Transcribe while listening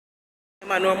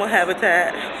My normal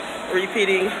habitat,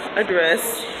 repeating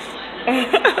address.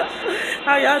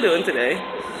 How y'all doing today?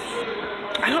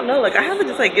 I don't know, like I have to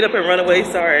just like get up and run away.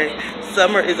 Sorry,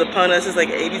 summer is upon us. It's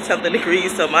like 80 something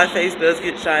degrees, so my face does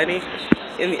get shiny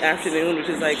in the afternoon, which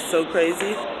is like so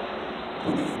crazy.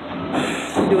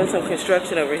 I'm doing some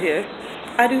construction over here.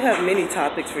 I do have many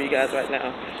topics for you guys right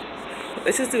now.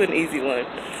 Let's just do an easy one.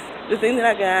 The thing that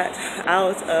I got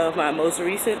out of my most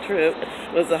recent trip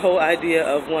was the whole idea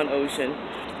of one ocean.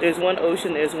 There's one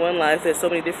ocean, there's one life, there's so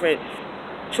many different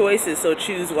choices, so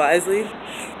choose wisely.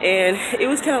 And it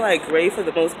was kind of like gray for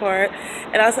the most part,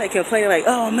 and I was like complaining like,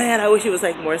 oh man, I wish it was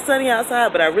like more sunny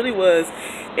outside, but I really was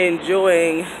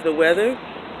enjoying the weather,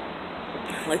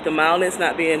 like the mildness,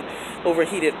 not being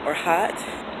overheated or hot.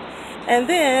 And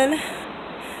then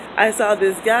I saw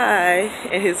this guy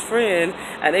and his friend,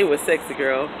 and they were sexy,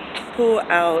 girl, pull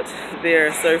out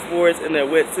their surfboards and their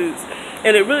wetsuits,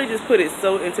 and it really just put it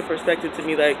so into perspective to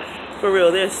me. Like, for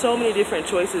real, there's so many different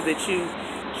choices that you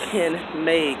can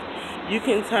make. You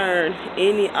can turn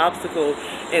any obstacle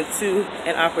into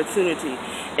an opportunity,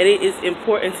 and it is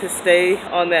important to stay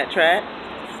on that track.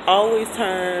 Always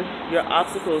turn your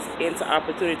obstacles into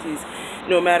opportunities,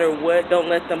 no matter what. Don't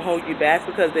let them hold you back,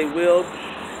 because they will.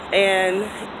 And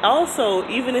also,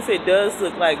 even if it does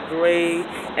look like gray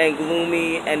and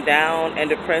gloomy and down and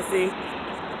depressing,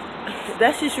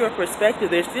 that's just your perspective.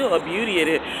 There's still a beauty in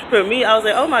it. For me, I was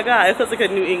like, oh my God, it feels like a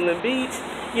New England beach.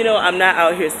 You know, I'm not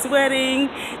out here sweating.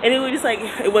 And it was just like,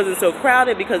 it wasn't so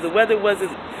crowded because the weather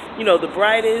wasn't, you know, the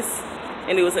brightest.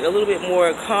 And it was like a little bit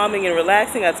more calming and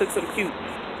relaxing. I took some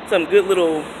good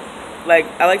little, like,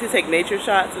 I like to take nature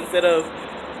shots instead of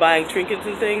buying trinkets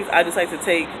and things. I just like to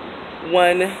take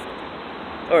one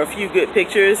or a few good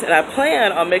pictures, and I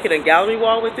plan on making a gallery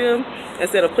wall with them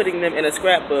instead of putting them in a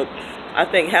scrapbook. I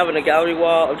think having a gallery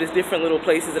wall of just different little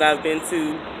places that I've been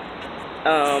to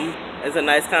is a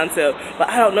nice concept, but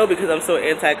I don't know because I'm so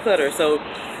anti-clutter. So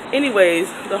anyways,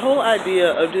 the whole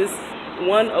idea of just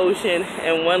one ocean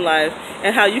and one life,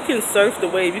 and how you can surf the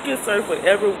wave. You can surf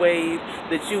whatever wave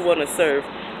that you want to surf.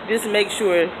 Just make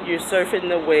sure you're surfing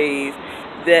the wave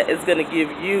that is going to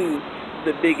give you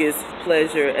the biggest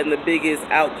pleasure and the biggest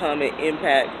outcome and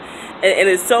impact. And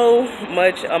it's so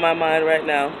much on my mind right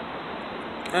now.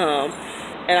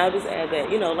 And I'll just add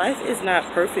that, you know, life is not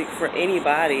perfect for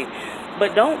anybody,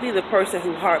 but don't be the person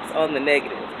who harps on the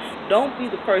negative. Don't be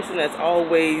the person that's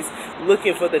always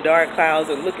looking for the dark clouds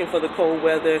and looking for the cold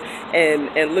weather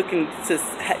and looking to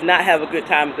not have a good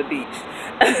time at the beach.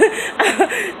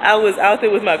 I was out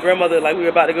there with my grandmother, like we were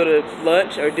about to go to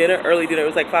lunch or dinner, early dinner. It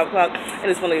was like 5 o'clock,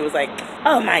 and this one lady was like,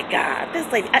 oh my God, this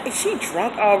lady, is she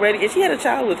drunk already? And she had a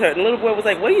child with her, and the little boy was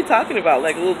like, what are you talking about?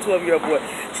 Like a little 12-year-old boy.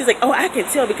 She's like, oh, I can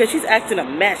tell because she's acting a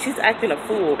mess. She's acting a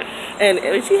fool.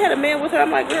 And she had a man with her.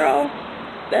 I'm like, girl,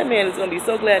 that man is going to be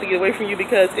so glad to get away from you,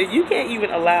 because if you can't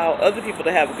even allow other people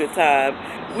to have a good time,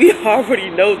 we already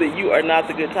know that you are not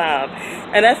the good time.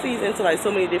 And that feeds into like so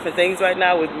many different things right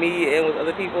now with me and with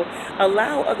other people.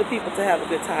 Allow other people to have a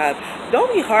good time.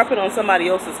 Don't be harping on somebody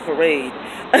else's parade.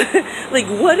 Like,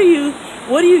 what are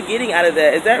you getting out of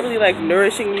that? Is that really like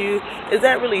nourishing you? Is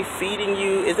that really feeding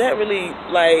you? Is that really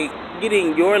like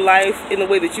getting your life in the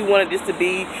way that you wanted this to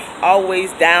be?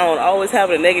 Always down, always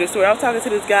having a negative story. I was talking to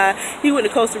this guy. He went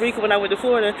to Costa Rica when I went to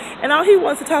Florida, and all he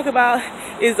wants to talk about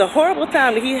is the horrible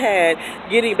time that he had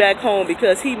getting back home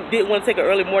because he didn't want to take an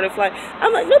early morning flight.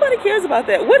 I'm like, nobody cares about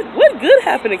that. What good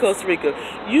happened in Costa Rica?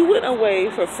 You went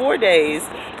away for 4 days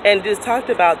and just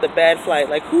talked about the bad flight.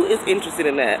 Like, who is interested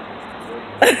in that?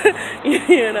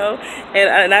 You know,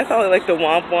 and I call it like the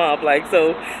womp womp. Like,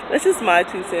 so that's just my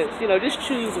 2 cents. You know, just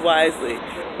choose wisely.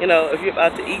 You know, if you're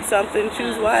about to eat something,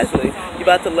 choose wisely. You're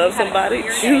about to love somebody,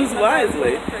 choose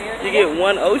wisely. You get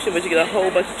one ocean, but you get a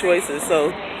whole bunch of choices. So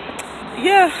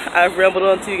yeah, I've rambled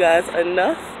on to you guys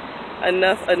enough.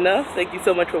 Thank you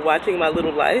so much for watching my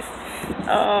little life.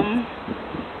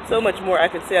 So much more I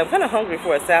could say. I'm kind of hungry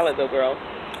for a salad though, girl.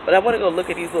 But I want to go look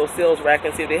at these little sales rack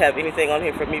and see if they have anything on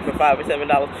here for me for $5 or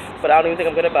 $7. But I don't even think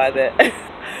I'm going to buy that.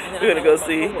 We're going to go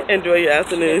see. Enjoy your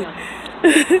afternoon.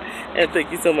 And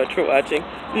thank you so much for watching.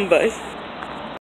 Bye.